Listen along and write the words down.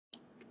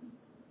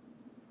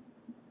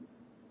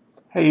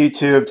Hey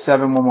YouTube,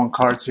 711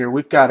 Cards here.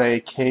 We've got a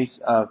case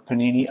of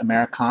Panini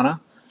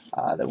Americana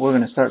that we're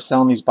going to start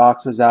selling these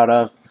boxes out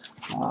of.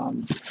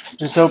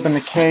 Just open the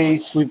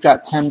case. We've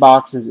got 10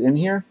 boxes in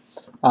here.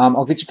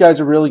 I'll get you guys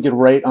a really good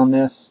rate on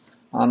this,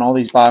 on all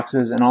these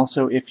boxes. And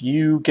also, if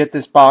you get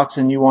this box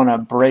and you want to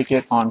break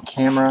it on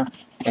camera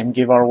and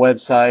give our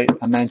website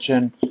a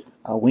mention,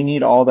 we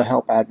need all the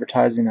help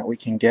advertising that we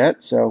can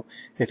get. So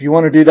if you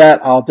want to do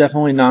that, I'll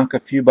definitely knock a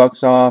few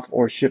bucks off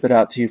or ship it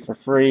out to you for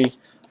free.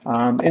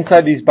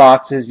 Inside these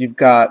boxes, you've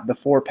got the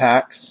 4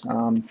 packs.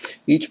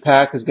 Each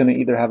pack is going to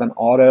either have an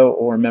auto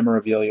or a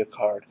memorabilia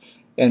card.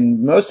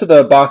 And most of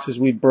the boxes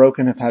we've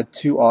broken have had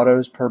 2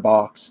 autos per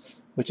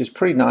box, which is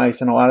pretty nice.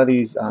 And a lot of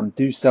these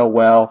do sell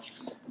well.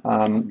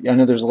 I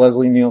know there's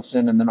Leslie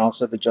Nielsen, and then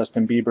also the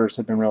Justin Biebers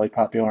have been really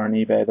popular on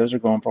eBay. Those are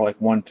going for like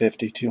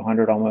 150,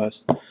 200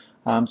 almost.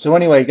 So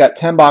anyway, you got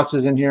 10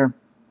 boxes in here.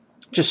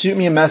 Just shoot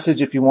me a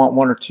message if you want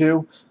 1 or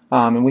 2,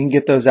 and we can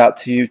get those out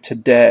to you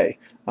today.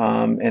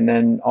 And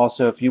then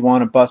also, if you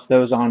want to bust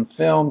those on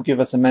film, give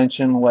us a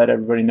mention, let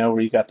everybody know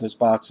where you got those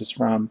boxes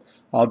from.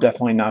 I'll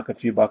definitely knock a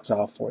few bucks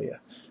off for you.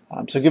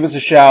 So give us a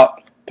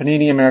shout.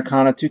 Panini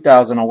Americana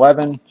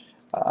 2011,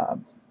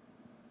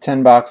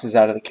 10 boxes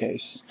out of the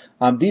case.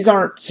 These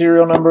aren't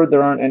serial numbered.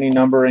 There aren't any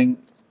numbering,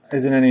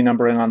 isn't any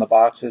numbering on the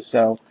boxes.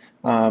 So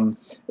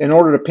in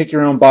order to pick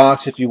your own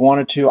box, if you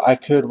wanted to, I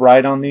could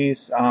write on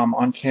these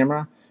on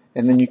camera,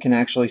 and then you can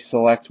actually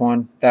select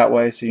one that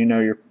way, so you know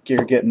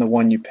you're getting the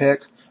one you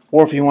pick.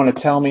 Or if you want to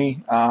tell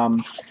me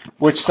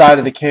which side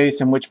of the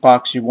case and which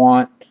box you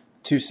want,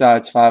 2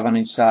 sides, 5 on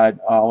each side,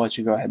 I'll let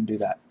you go ahead and do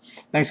that.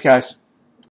 Thanks, guys.